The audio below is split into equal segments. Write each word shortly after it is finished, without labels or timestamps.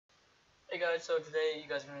guys, so today you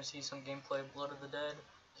guys are going to see some gameplay of Blood of the Dead.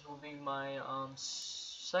 This will be my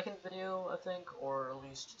second video, I think, or at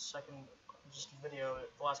least second just video.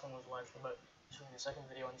 The last one was live stream, but this will be the second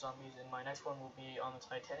video on zombies, and my next one will be on the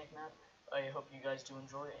Titanic map. I hope you guys do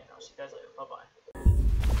enjoy, and I'll see you guys later. Bye-bye.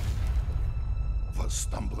 Was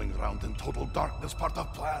stumbling around in total darkness part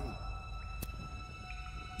of plan?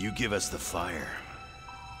 You give us the fire,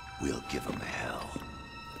 we'll give them hell.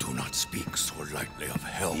 Do not speak so lightly of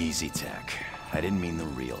hell. Easy, Tech. I didn't mean the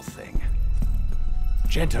real thing.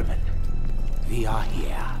 Gentlemen, we are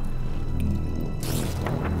here.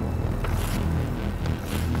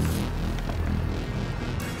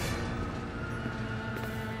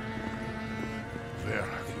 Where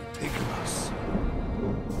have you taken us?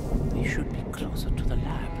 We should be closer to the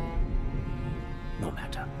lab. No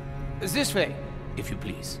matter. This way, if you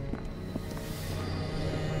please.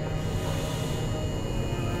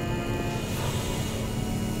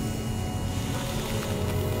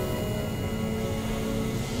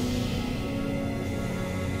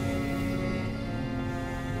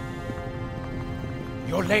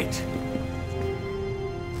 You're late.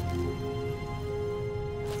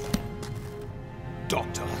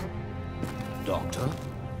 Doctor? Doctor?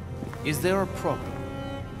 Is there a problem?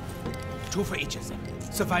 2 for each of them.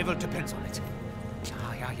 Survival depends on it.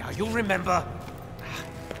 Yeah, you remember.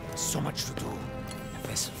 So much to do. A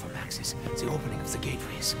vessel for Maxis, the opening of the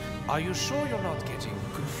gateways. Are you sure you're not getting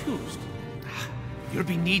confused? You'll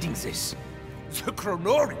be needing this. The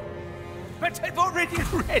Chronorium. But I've already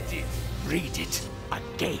read it. Read it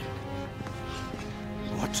again.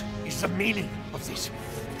 What is the meaning of this?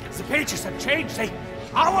 The pages have changed. They...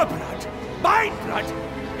 Our blood! My blood!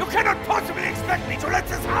 You cannot possibly expect me to let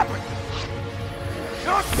this happen!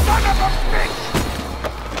 You son of a bitch!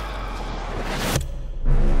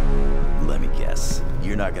 Let me guess.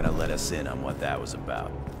 You're not gonna let us in on what that was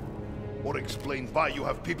about. Or explain why you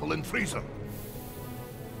have people in freezer.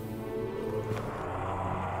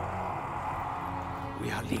 We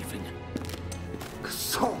are leaving.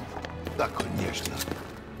 So, да, конечно.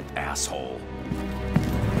 Asshole.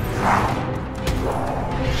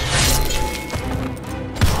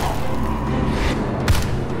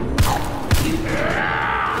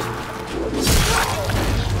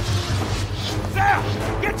 There!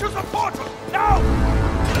 Get to the portal! Now!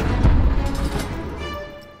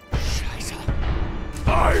 Scheiße.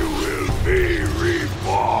 I will be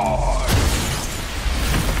reborn!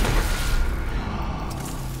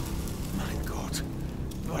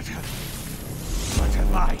 What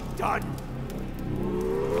have I done?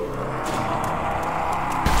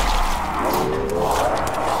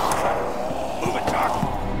 Move it, Doc!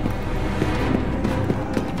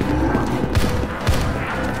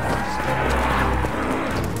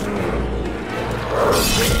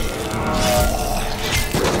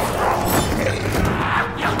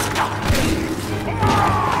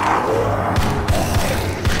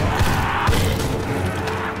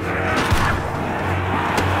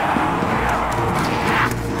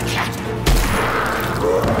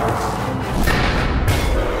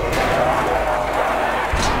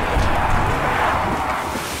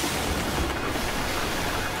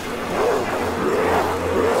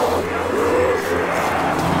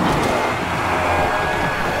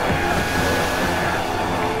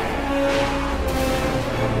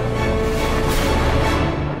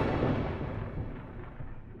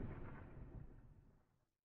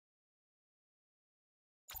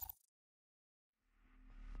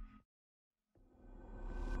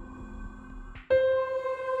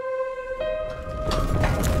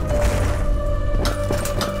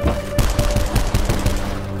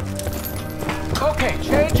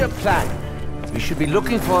 Plan. We should be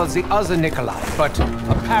looking for the other Nikolai, but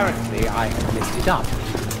apparently I messed it up.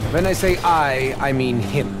 When I say I mean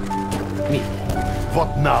him. Me.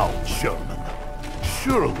 What now, Sherman?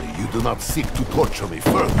 Surely you do not seek to torture me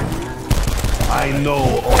further. I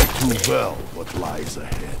know all too well what lies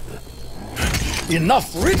ahead.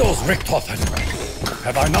 Enough riddles, Richthofen!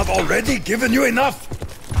 Have I not already given you enough?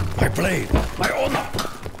 My blade, my honor,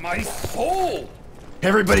 my soul!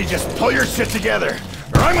 Everybody just pull your shit together,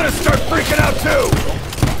 or I'm gonna start freaking out too!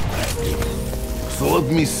 So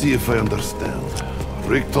let me see if I understand.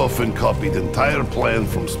 Richthofen copied entire plan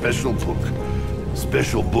from Special Book.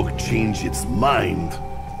 Special Book changed its mind.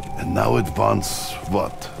 And now it wants,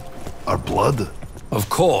 what? Our blood? Of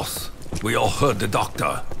course. We all heard the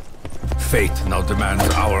doctor. Fate now demands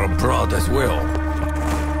our blood as well.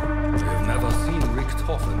 We have never seen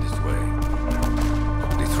Richthofen this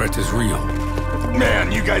way. The threat is real.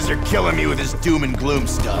 Man, you guys are killing me with this doom and gloom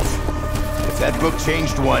stuff. If that book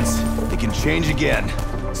changed once, it can change again.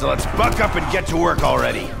 So let's buck up and get to work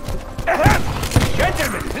already.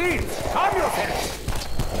 Gentlemen, please, calm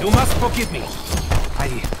yourselves. You must forgive me.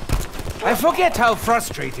 I forget how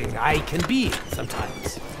frustrating I can be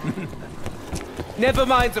sometimes. Never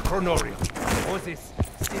mind the chronorium. Or this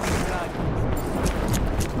silly blood.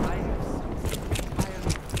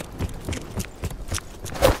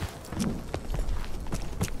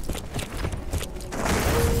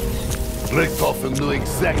 Richthofen knew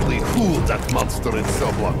exactly who that monster in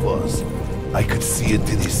cell block was. I could see it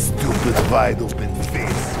in his stupid, wide-open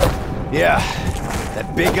face. Yeah,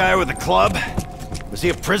 that big guy with the club? Was he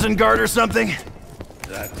a prison guard or something?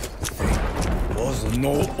 That thing was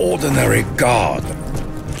no ordinary guard.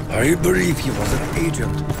 I believe he was an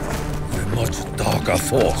agent of a much darker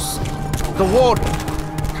force. The Warden.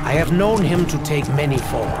 I have known him to take many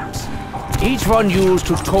forms. Each one used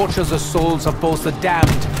to torture the souls of both the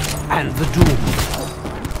damned and the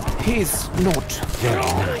doomed. He's not very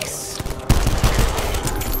nice.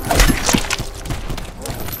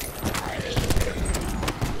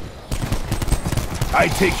 I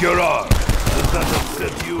take your arm. Does that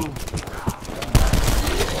upset you?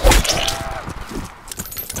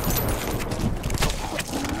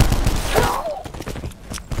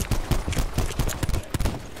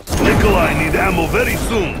 Nikolai need ammo very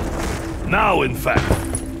soon. Now, in fact.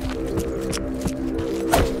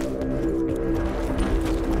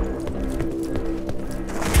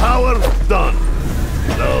 Power done.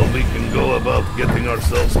 Now we can go about getting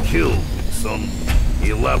ourselves killed with some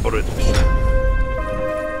elaborate...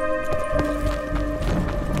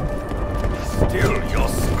 Still, your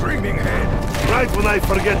screaming head. Right when I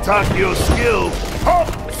forget Takio's skill, pop!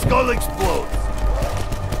 Skull explodes.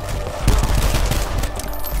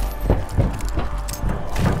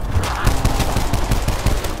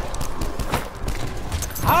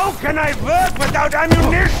 How can I work without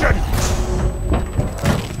ammunition?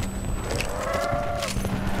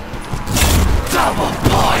 Double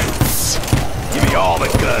points! Give me all the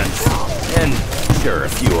guns. And, sure, a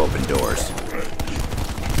few open doors.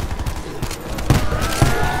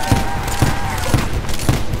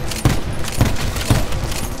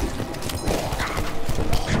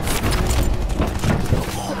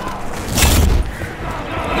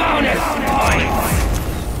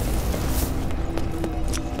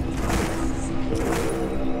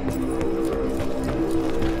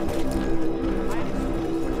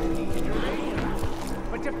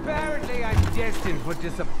 But apparently I'm destined for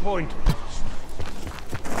disappointment.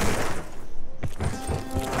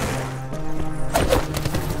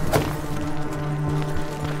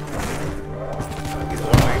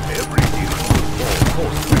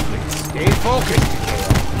 Stay focused.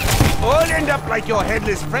 We all end up like your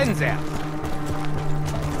headless friends there.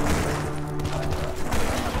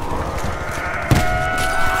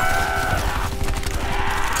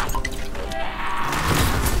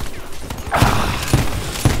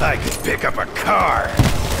 I could pick up a car.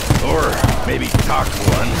 Or maybe talk to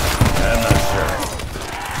one. I'm not sure.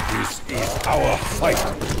 This is our fight.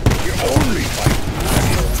 The only fight that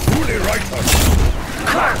is truly righteous.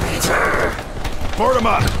 Carpenter! Board them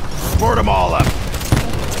up! Board them all up!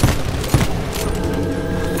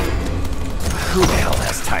 Who the hell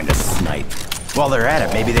has time to snipe? While they're at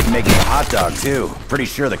it, maybe they can make me a hot dog, too. Pretty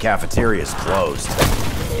sure the cafeteria's closed.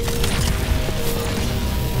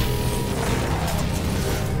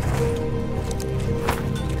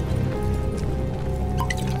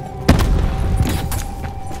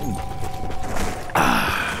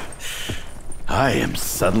 I am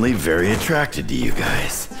suddenly very attracted to you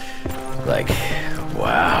guys. Like,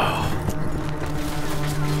 wow.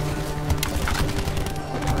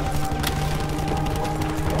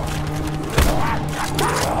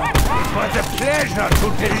 It was a pleasure to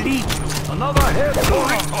delete Another head to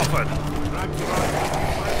Richthofen.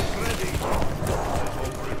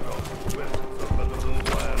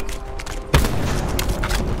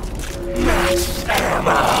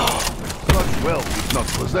 Well, he's not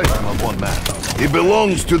possession of one man. He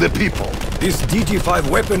belongs to the people. This DT5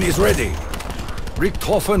 weapon is ready.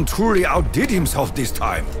 Richthofen truly outdid himself this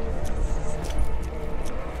time.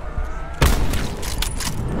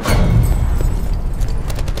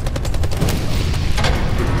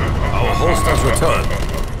 Our host has returned.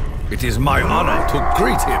 It is my honor to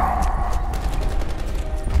greet him.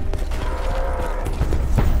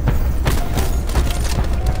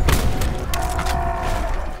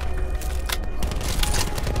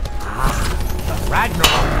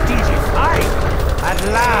 Ragnarok DT5. At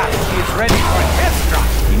last, he is ready for a test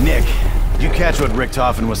drive. Hey, Nick, did you catch what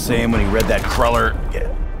Richthofen was saying when he read that Cruller...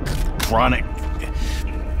 chronic...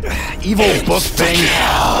 evil book thing?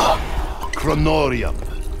 Chronorium.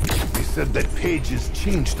 He said that pages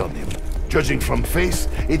changed on him. Judging from face,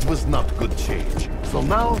 it was not good change. So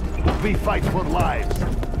now, we fight for lives.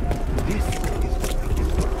 This is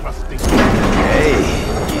for trusting. Hey,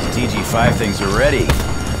 these DG5 things are ready.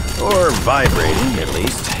 Or vibrating, at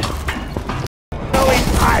least.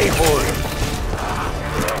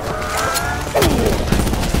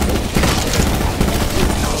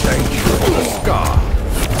 Thank you for the scar.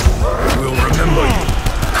 We'll remember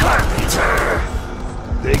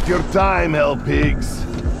you. Take your time, hell pigs.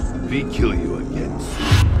 We kill you again.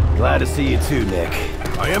 Glad to see you too, Nick.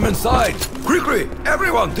 I am inside. Quickly,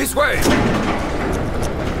 everyone, this way.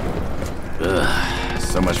 Ugh,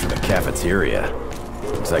 so much for the cafeteria.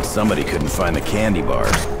 Looks like somebody couldn't find the candy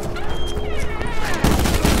bars.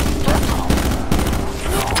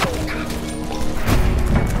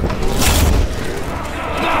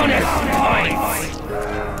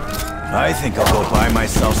 I think I'll go buy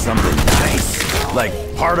myself something nice. Like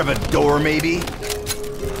part of a door, maybe?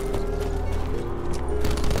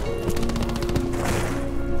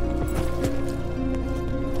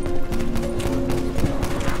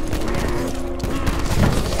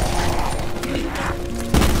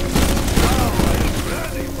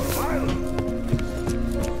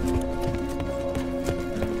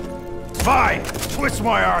 Fine! Twist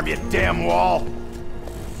my arm, you damn wall!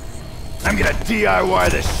 I'm gonna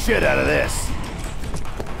DIY the shit out of this!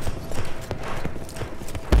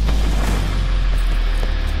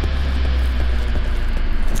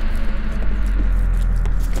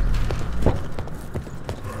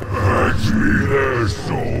 Fetch me their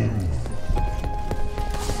souls!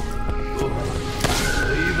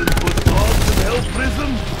 They even put dogs in hell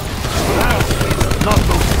prison? Now, not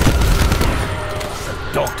those...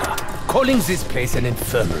 Doctor, calling this place an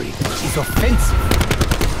infirmary is offensive.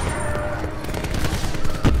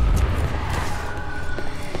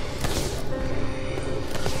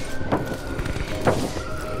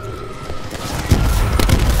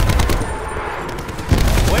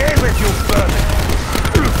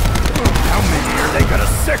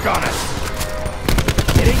 Sick on us!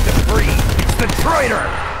 It ain't the breed, it's the traitor!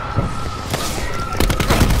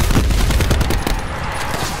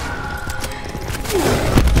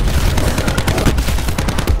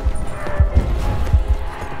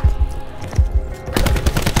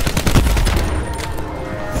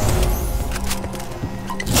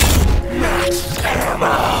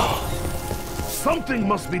 Something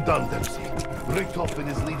must be done, Dempsey. Richtofen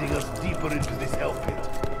is leading us deeper into this hell pit.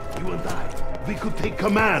 You and I, we could take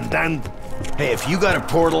command and... Hey, if you got a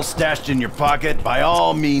portal stashed in your pocket, by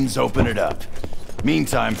all means open it up.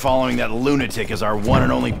 Meantime, following that lunatic is our one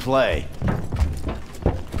and only play.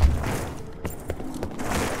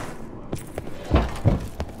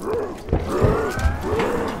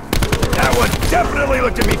 That one definitely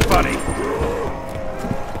looked at me funny!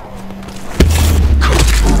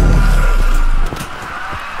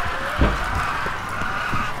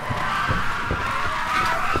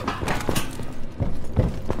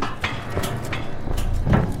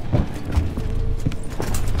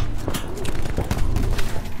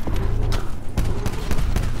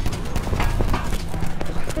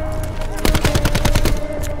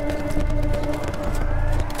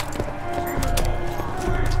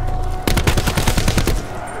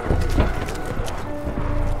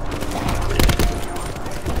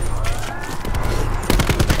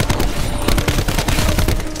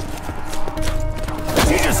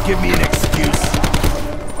 Give me an excuse.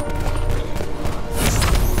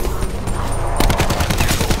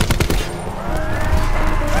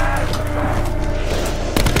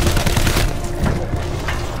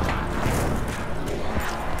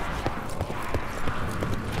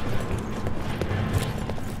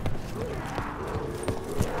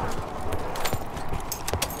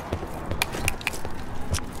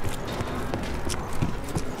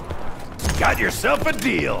 Got yourself a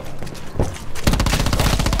deal.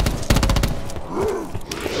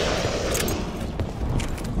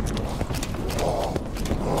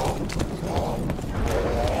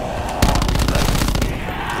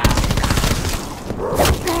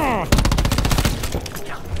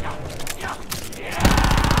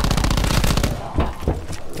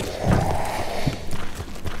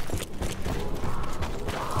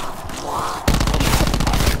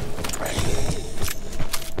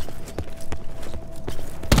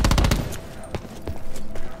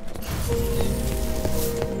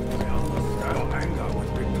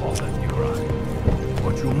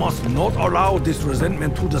 You must not allow this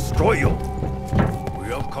resentment to destroy you. We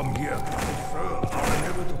have come here to serve our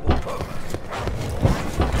inevitable purpose.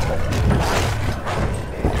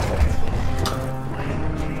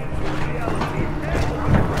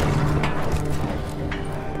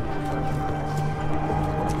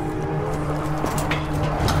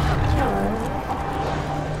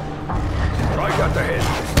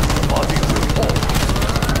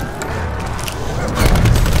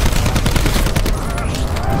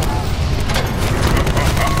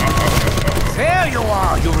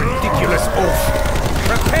 this oath.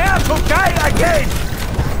 Prepare to die again!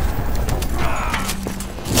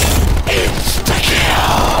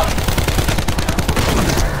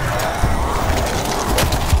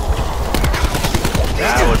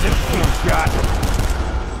 That was a cheap shot.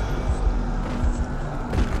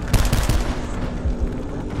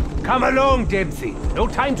 Come along, Dempsey. No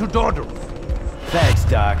time to dawdle. Thanks,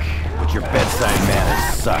 Doc, but your bedside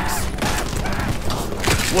manner sucks.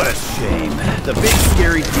 What a shame. The big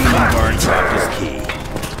scary demon guard dropped his key.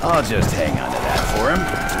 I'll just hang on to that for him.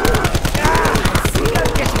 See,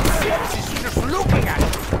 I'm getting sepsis just looking at it.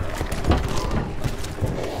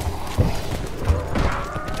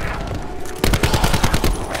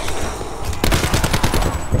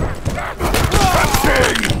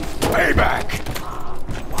 Payback!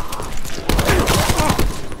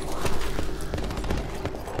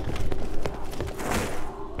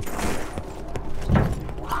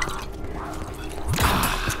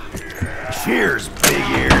 Cheers, big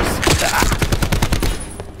ears!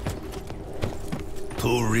 To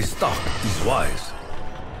restock is wise.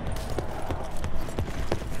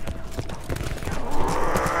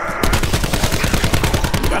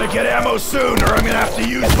 Gotta get ammo soon, or I'm gonna have to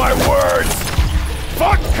use my words!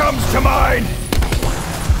 Fuck comes to mind!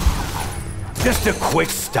 Just a quick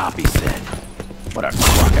stop, he said. What a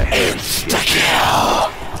crock of ham shit.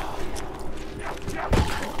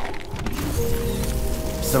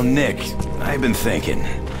 So, Nick, I've been thinking.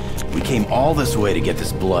 We came all this way to get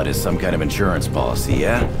this blood as some kind of insurance policy,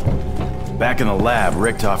 yeah? Back in the lab,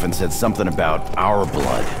 Richtofen said something about our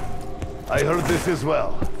blood. I heard this as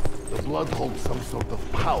well. The blood holds some sort of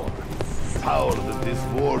power. Power that this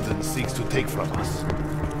warden seeks to take from us.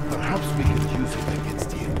 Perhaps we can use it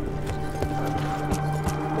against him.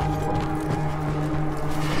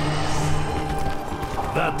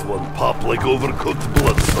 That one popped like overcooked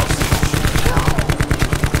blood sausage.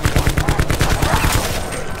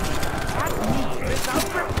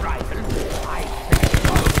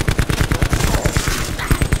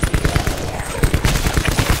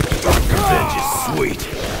 Revenge is sweet,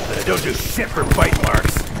 but I don't do shit for bite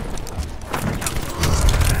marks.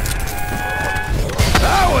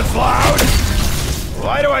 That was loud!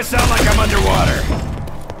 Why do I sound like I'm underwater?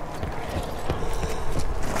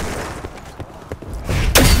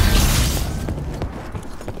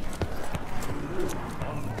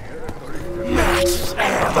 Max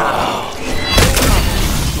ammo!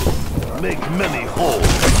 Make many holes.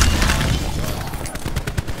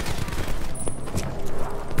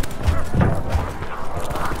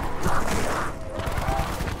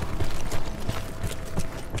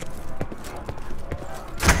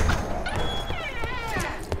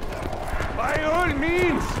 By all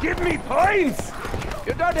means, give me points!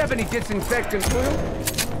 You don't have any disinfectant, do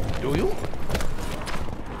you? Do you?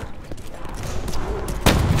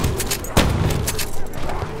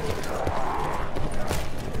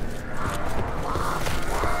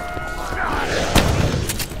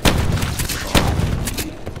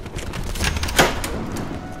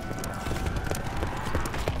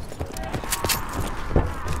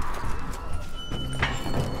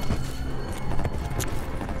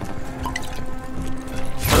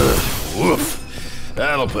 Woof.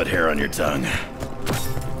 That'll put hair on your tongue.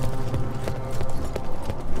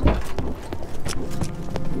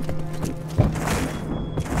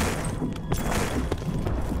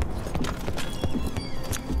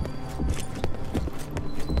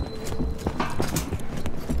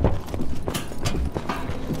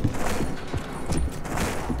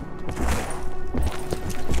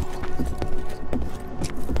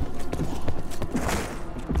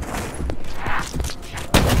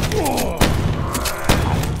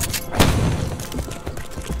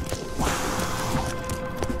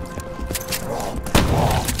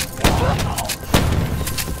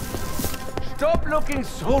 Stop looking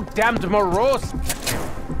so damned morose.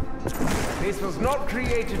 This was not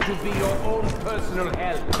created to be your own personal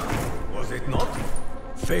hell. Was it not?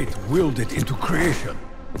 Fate willed it into creation.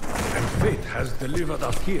 And fate has delivered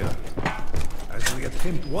us here. As we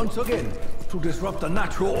attempt once again to disrupt the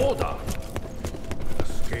natural order. The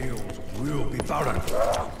scales will be balanced.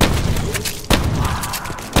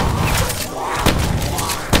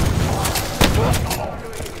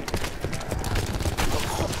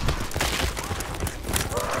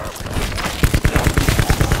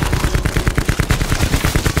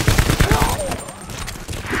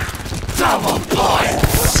 Double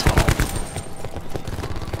points!